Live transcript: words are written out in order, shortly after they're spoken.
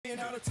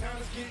how the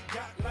towners get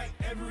got like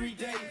every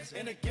day,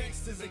 and a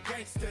gangster's a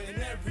gangster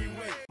in every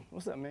way.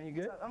 What's up, man? You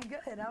good? I'm good.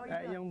 How are you? All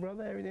right, young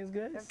brother, everything's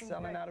good? Everything's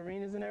Selling great. out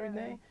arenas and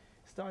everything?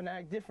 Starting to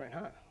act different,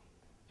 huh?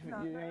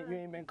 No, you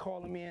ain't been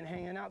calling me and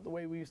hanging out the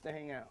way we used to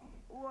hang out.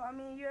 Well, I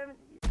mean, you haven't...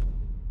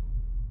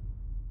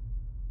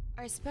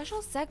 Our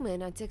special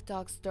segment on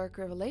TikTok's Dark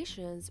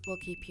Revelations will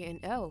keep you in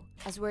awe,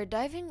 as we're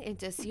diving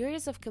into a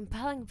series of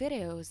compelling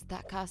videos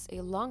that cast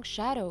a long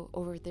shadow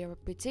over the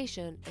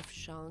reputation of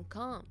Sean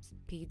Combs,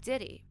 P.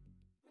 Diddy.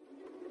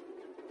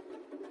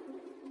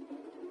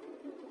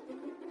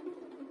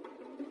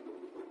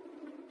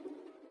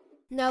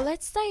 Now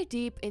let's dive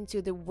deep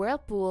into the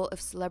whirlpool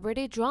of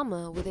celebrity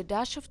drama with a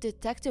dash of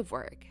detective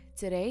work.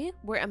 Today,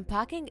 we're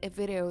unpacking a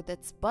video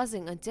that's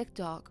buzzing on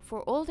TikTok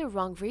for all the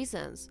wrong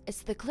reasons.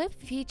 It's the clip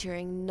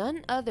featuring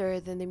none other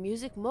than the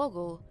music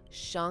mogul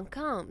Sean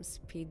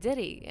Combs, P.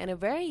 Diddy, and a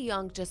very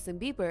young Justin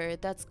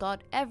Bieber that's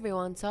got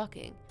everyone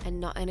talking, and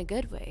not in a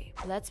good way.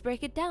 Let's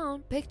break it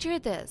down. Picture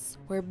this.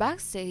 We're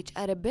backstage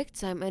at a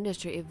big-time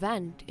industry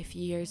event a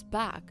few years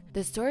back.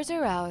 The stars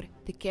are out,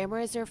 the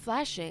cameras are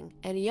flashing,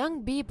 and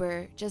young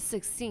Bieber, just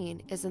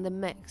 16, is in the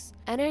mix.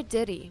 Enter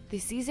Diddy, the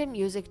seasoned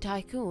music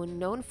tycoon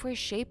known for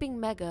shaping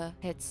mega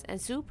hits and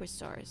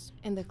superstars.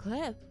 In the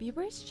clip,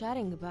 Bieber is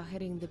chatting about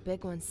hitting the Big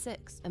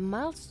 1-6, a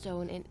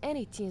milestone in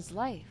any teen's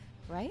life,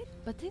 right?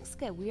 But things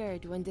get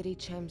weird when Diddy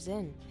chimes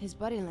in. His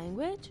body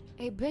language?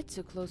 A bit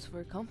too close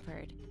for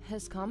comfort.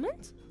 His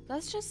comments?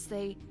 Let's just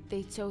say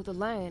they toe the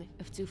line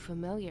of too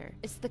familiar.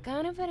 It's the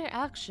kind of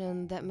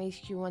interaction that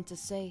makes you want to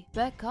say,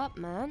 back up,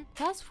 man.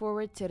 Fast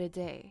forward to the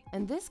day,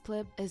 and this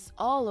clip is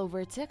all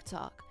over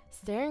TikTok,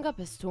 stirring up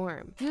a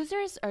storm.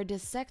 Users are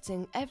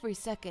dissecting every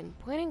second,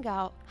 pointing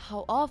out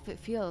how off it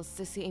feels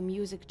to see a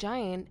music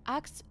giant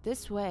act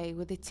this way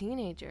with a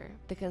teenager.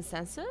 The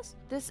consensus?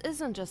 This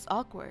isn't just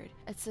awkward,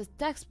 it's a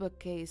textbook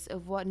case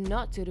of what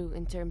not to do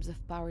in terms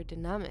of power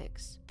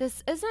dynamics.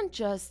 This isn't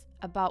just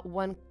about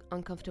one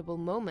uncomfortable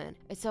moment.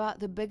 It's about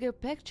the bigger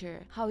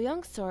picture, how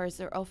young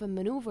stars are often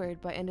maneuvered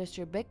by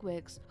industry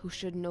bigwigs who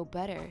should know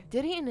better.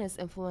 Diddy, in his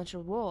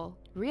influential role,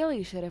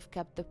 really should have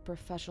kept the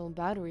professional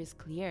boundaries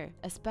clear,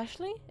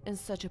 especially in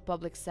such a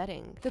public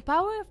setting. The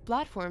power of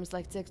platforms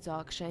like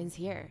TikTok shines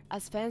here,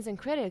 as fans and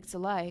critics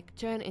alike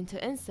turn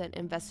into instant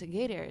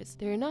investigators.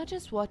 They're not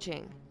just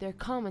watching, they're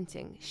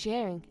commenting,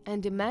 sharing,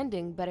 and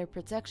demanding better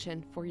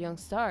protection for young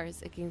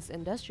stars against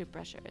industry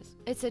pressures.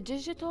 It's a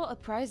digital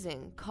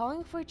uprising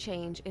calling for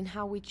change in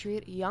how we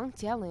treat young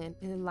talent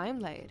in the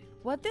limelight.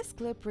 What this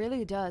clip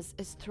really does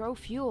is throw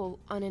fuel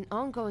on an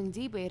ongoing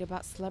debate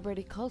about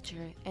celebrity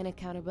culture and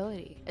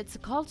accountability. It's a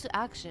call to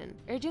action,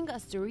 urging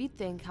us to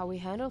rethink how we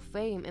handle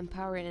fame and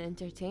power in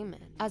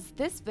entertainment. As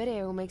this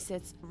video makes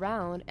its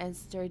round and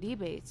stir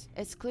debates,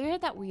 it's clear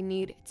that we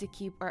need to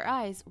keep our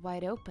eyes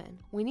wide open.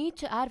 We need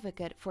to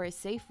advocate for a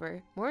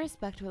safer, more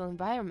respectful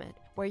environment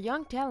where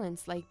young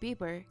talents like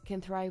Bieber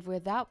can thrive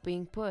without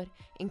being put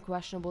in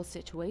questionable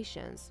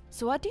situations.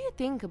 So what do you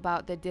think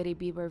about the Diddy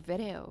Bieber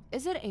video?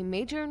 Is it a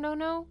major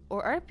no-no,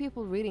 or are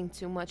people reading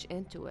too much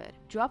into it?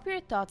 Drop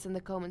your thoughts in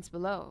the comments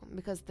below,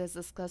 because this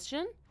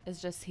discussion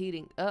is just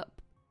heating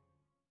up.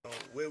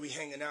 Where we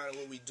hanging out and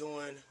what we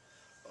doing,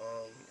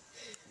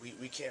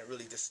 we can't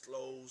really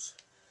disclose,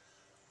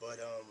 but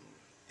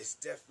it's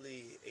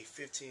definitely a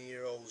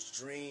 15-year-old's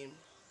dream.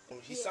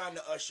 He signed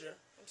to Usher.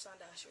 I'm signed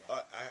to Usher.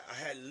 I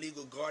had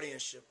legal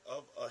guardianship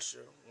of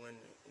Usher when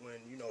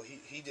you know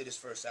he did his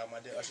first album.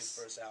 I did Usher's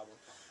first album.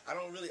 I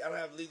don't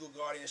have legal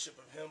guardianship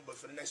of him, but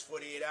for the next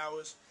 48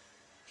 hours,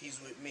 he's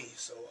with me.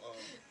 So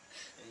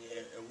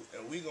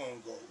and we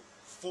gonna go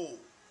full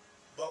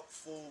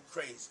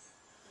crazy.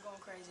 I'm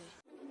going crazy.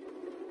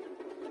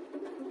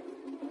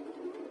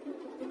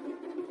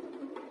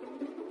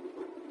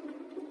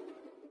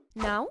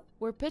 Now,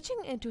 we're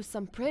pitching into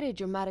some pretty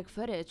dramatic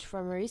footage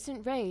from a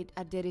recent raid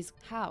at Diddy's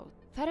house.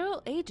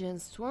 Federal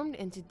agents swarmed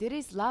into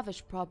Diddy's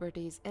lavish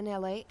properties in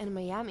LA and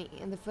Miami,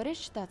 and the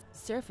footage that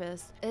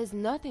surfaced is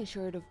nothing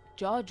short of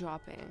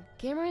jaw-dropping.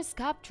 Cameras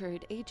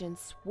captured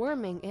agents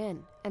swarming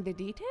in, and the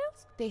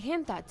details? They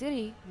hint that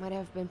Diddy might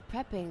have been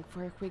prepping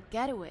for a quick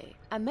getaway.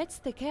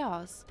 Amidst the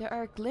chaos, there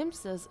are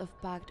glimpses of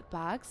packed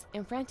bags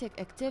and frantic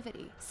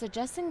activity,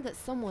 suggesting that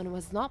someone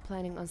was not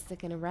planning on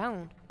sticking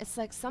around. It's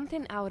like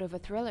something out of a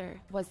thriller.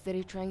 Was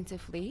Diddy trying to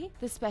flee?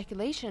 The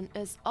speculation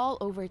is all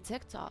over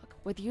TikTok,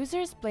 with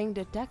users playing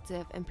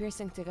detective and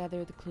piecing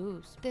together the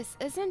clues. This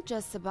isn't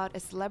just about a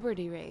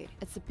celebrity raid,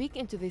 it's a peek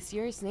into the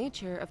serious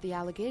nature of the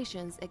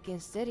allegations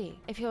against Diddy.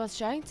 If he was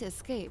trying to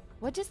escape,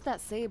 what does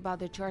that say about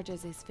the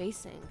charges he's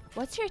facing?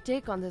 What's your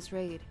take on this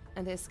raid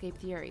and the escape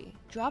theory?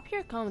 Drop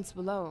your comments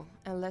below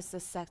and let's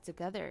dissect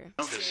together.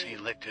 Notice he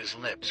licked his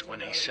lips when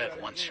he said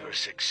once you're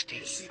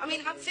 16. I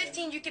mean, I'm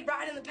 15, you could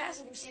ride in the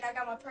passenger seat. I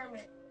got my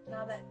permit.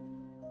 Not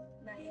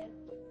yet.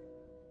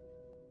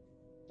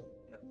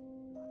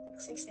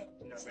 16.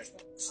 You're not ready. 16.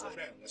 Slow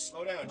down. Let's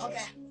slow down, Josh.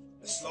 Okay.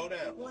 Let's slow down,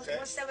 okay?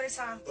 One step at a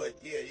time. But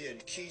yeah,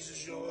 the keys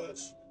is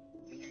yours.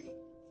 When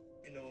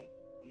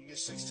you get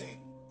 16,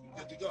 you're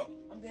good to go.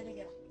 I'm good to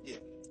go. Yeah.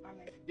 I'm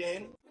ready.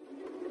 Then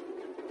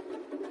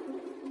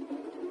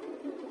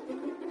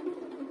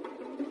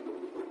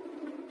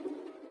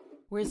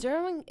we're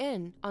zeroing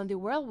in on the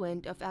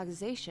whirlwind of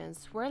accusations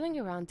swirling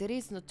around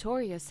Diddy's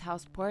notorious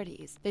house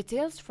parties. The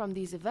tales from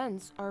these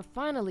events are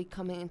finally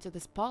coming into the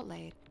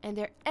spotlight, and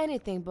they're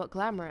anything but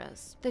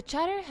glamorous. The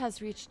chatter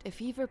has reached a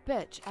fever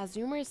pitch as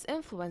numerous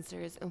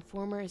influencers and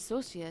former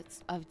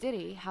associates of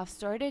Diddy have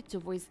started to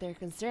voice their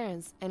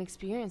concerns and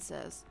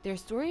experiences. Their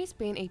stories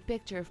paint a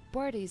picture of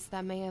parties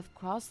that may have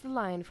crossed the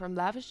line from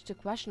lavish to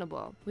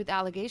questionable, with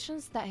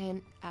allegations that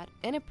hint at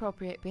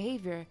inappropriate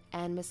behavior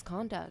and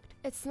misconduct.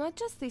 It's not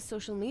just these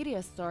social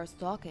media stars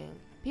talking.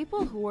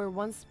 People who were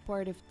once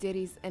part of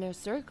Diddy's inner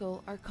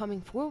circle are coming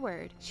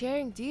forward,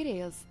 sharing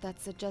details that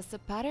suggest a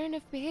pattern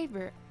of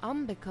behavior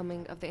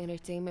unbecoming of the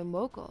entertainment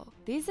mogul.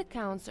 These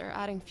accounts are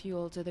adding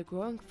fuel to the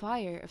growing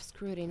fire of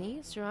scrutiny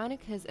surrounding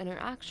his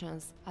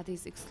interactions at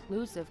these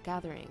exclusive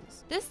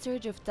gatherings. This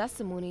surge of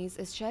testimonies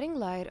is shedding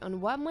light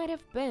on what might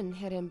have been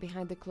hidden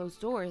behind the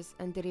closed doors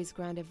and Diddy's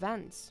grand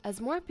events.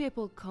 As more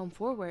people come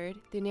forward,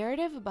 the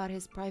narrative about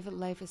his private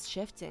life is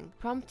shifting,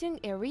 prompting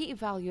a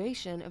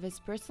re-evaluation of his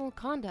personal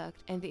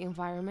conduct and the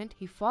environment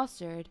he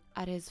fostered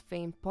at his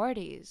famed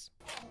parties.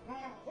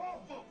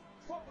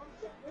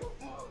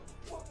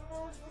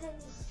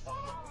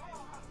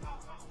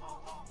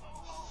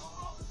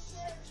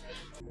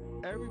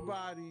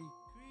 Everybody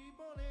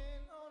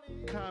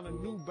kind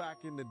of knew back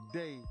in the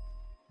day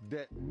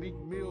that Meek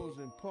Mills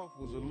and Puff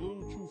was a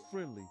little too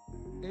friendly.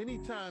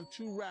 Anytime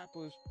two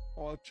rappers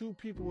or two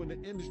people in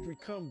the industry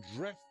come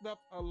dressed up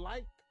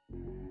alike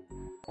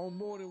on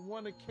more than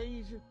one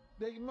occasion,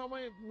 they, my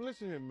man,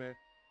 listen here, man.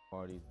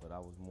 Parties, but I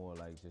was more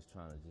like just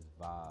trying to just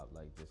vibe,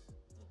 like just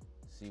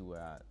see where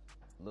I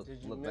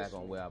look back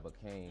on where I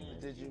became.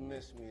 Did you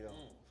miss me though?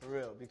 For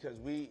real, because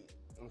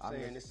I'm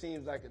saying it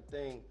seems like a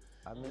thing.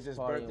 I miss this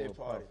partying birthday with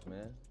party, Puff,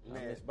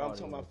 man. But I'm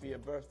talking about for your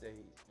birthday.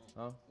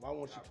 Huh? Why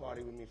won't you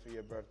party with me for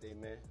your birthday,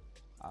 man?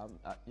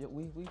 Yeah,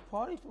 we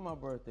partied for my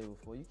birthday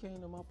before. You came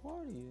to my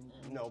party.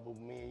 No, but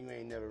me and you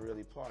ain't never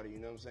really party. You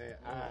know what I'm saying?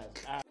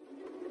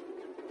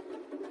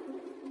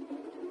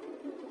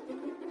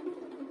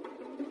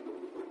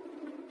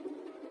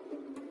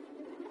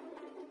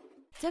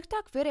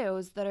 TikTok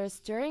videos that are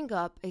stirring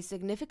up a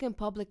significant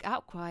public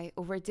outcry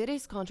over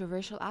Diddy's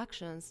controversial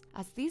actions.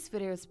 As these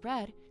videos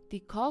spread, the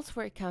calls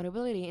for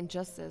accountability and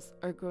justice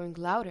are growing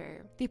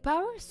louder. The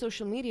power of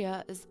social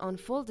media is on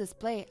full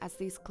display as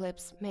these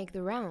clips make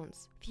the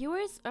rounds.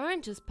 Viewers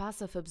aren't just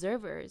passive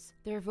observers,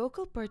 they're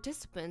vocal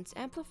participants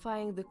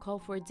amplifying the call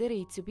for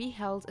Diddy to be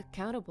held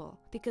accountable.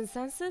 The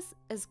consensus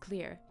is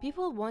clear.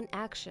 People want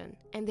action,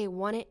 and they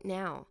want it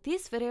now.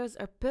 These videos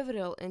are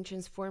pivotal in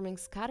transforming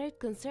scattered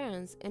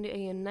concerns into a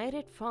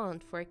united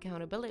front for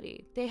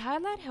accountability. They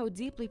highlight how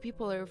deeply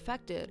people are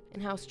affected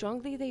and how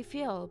strongly they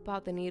feel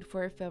about the need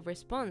for a fair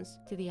response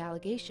to the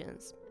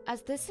allegations.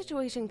 As this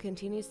situation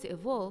continues to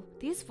evolve,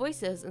 these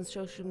voices on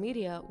social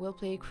media will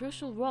play a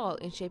crucial role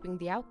in shaping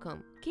the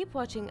outcome. Keep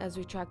watching as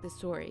we track the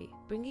story,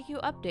 bringing you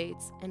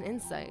updates and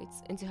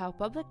insights into how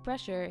public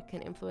pressure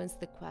can influence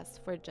the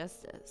quest for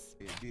justice.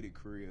 Diddy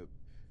crib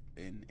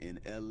in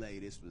LA.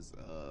 This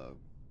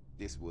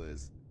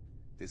was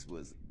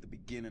the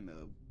beginning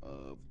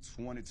of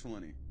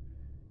 2020.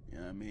 You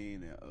know what I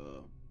mean?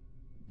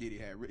 Diddy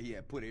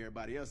had put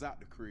everybody else out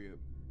the crib,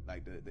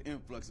 like the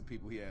influx of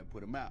people, he had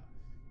put them out.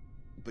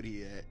 But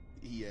he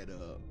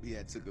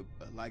had took a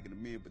liking to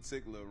me in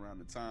particular around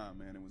the time,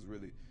 man. It was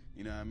really,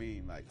 you know what I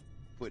mean, like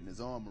putting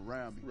his arm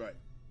around me. Right.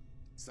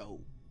 So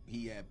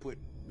he had put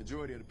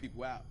majority of the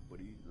people out, but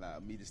he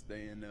allowed me to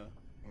stay in there.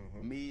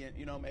 Me and,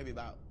 you know, maybe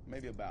about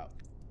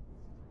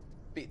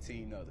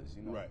 15 others,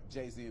 you know. Right. Z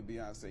and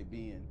Beyonce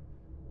being,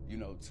 you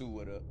know,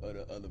 two of the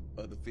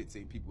other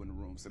 15 people in the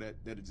room. So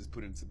that'll just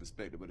put into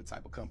perspective of the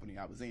type of company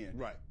I was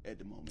in at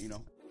the moment, you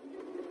know.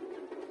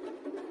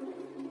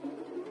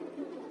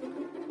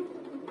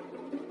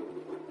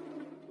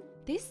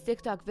 These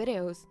TikTok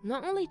videos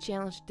not only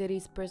challenge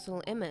Diddy's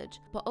personal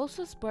image, but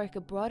also spark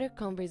a broader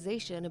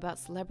conversation about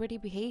celebrity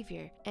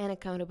behavior and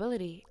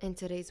accountability in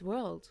today's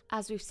world.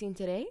 As we've seen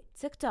today,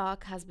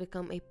 TikTok has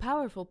become a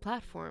powerful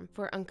platform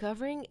for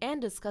uncovering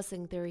and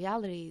discussing the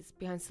realities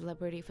behind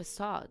celebrity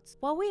facades.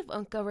 What we've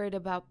uncovered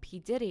about P.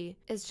 Diddy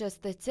is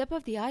just the tip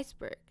of the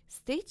iceberg.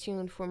 Stay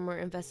tuned for more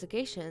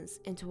investigations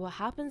into what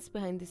happens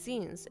behind the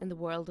scenes in the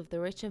world of the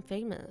rich and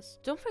famous.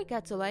 Don't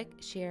forget to like,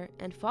 share,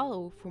 and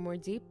follow for more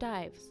deep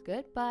dives.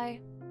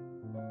 Goodbye!